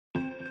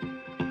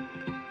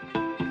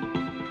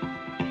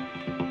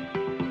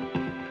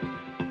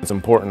It's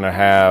important to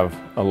have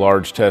a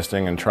large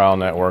testing and trial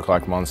network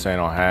like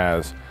Monsanto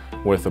has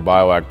with the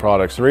BioAg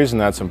products. The reason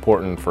that's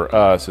important for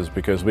us is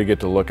because we get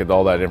to look at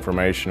all that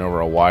information over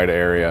a wide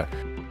area.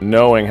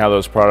 Knowing how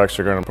those products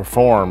are going to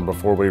perform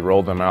before we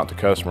roll them out to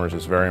customers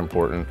is very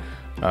important.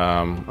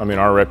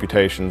 Our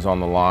reputation's on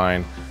the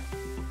line.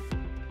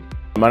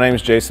 My name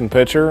is Jason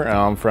Pitcher.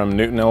 I'm from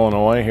Newton,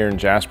 Illinois, here in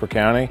Jasper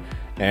County,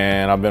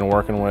 and I've been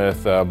working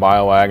with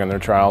BioAg and their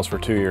trials for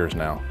 2 years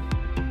now.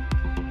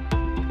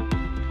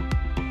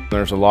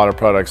 There's a lot of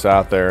products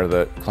out there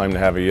that claim to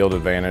have a yield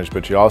advantage,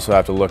 but you also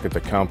have to look at the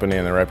company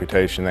and the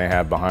reputation they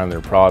have behind their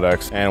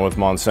products. And with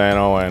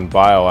Monsanto and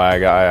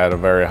BioAg, I had a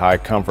very high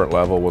comfort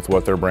level with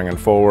what they're bringing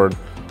forward,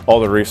 all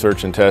the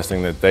research and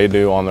testing that they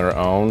do on their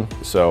own.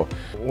 So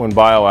when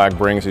BioAg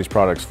brings these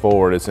products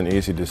forward, it's an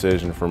easy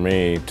decision for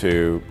me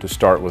to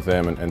start with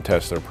them and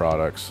test their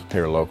products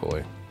here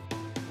locally.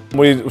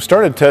 We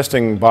started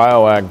testing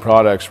BioAg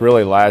products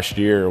really last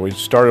year. We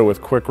started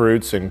with quick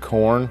roots in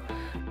corn.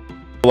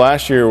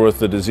 Last year with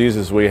the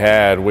diseases we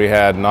had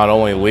not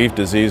only leaf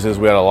diseases,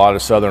 we had a lot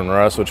of southern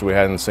rust, which we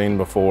hadn't seen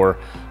before.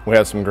 We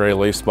had some gray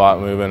leaf spot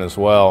movement as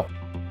well.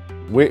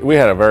 We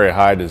had a very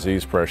high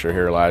disease pressure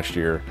here last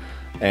year.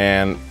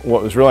 And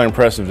what was really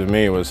impressive to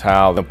me was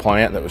how the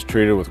plant that was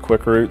treated with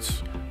quick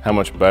roots, how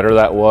much better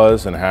that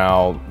was and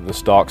how the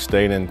stalk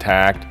stayed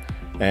intact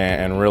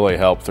and really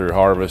helped through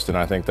harvest. And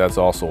I think that's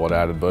also what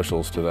added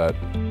bushels to that.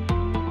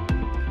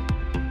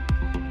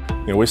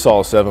 We saw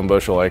a 7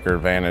 bushel acre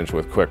advantage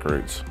with quick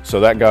roots. So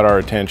that got our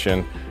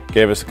attention,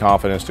 gave us the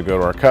confidence to go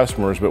to our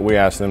customers, but we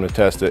asked them to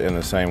test it in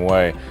the same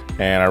way.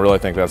 And I really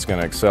think that's going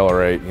to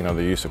accelerate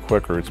the use of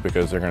quick roots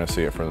because they're going to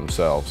see it for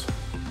themselves.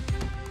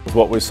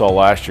 What we saw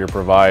last year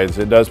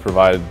does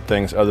provide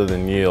things other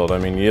than yield.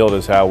 Yield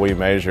is how we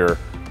measure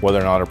whether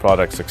or not a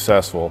product's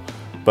successful.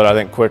 But I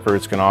think quick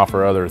roots can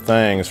offer other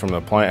things from the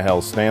plant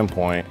health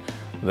standpoint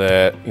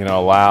that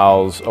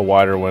allows a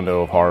wider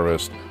window of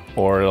harvest,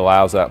 or it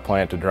allows that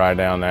plant to dry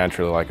down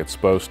naturally like it's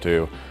supposed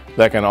to.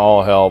 That can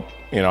all help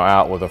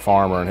out with a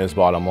farmer and his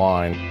bottom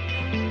line.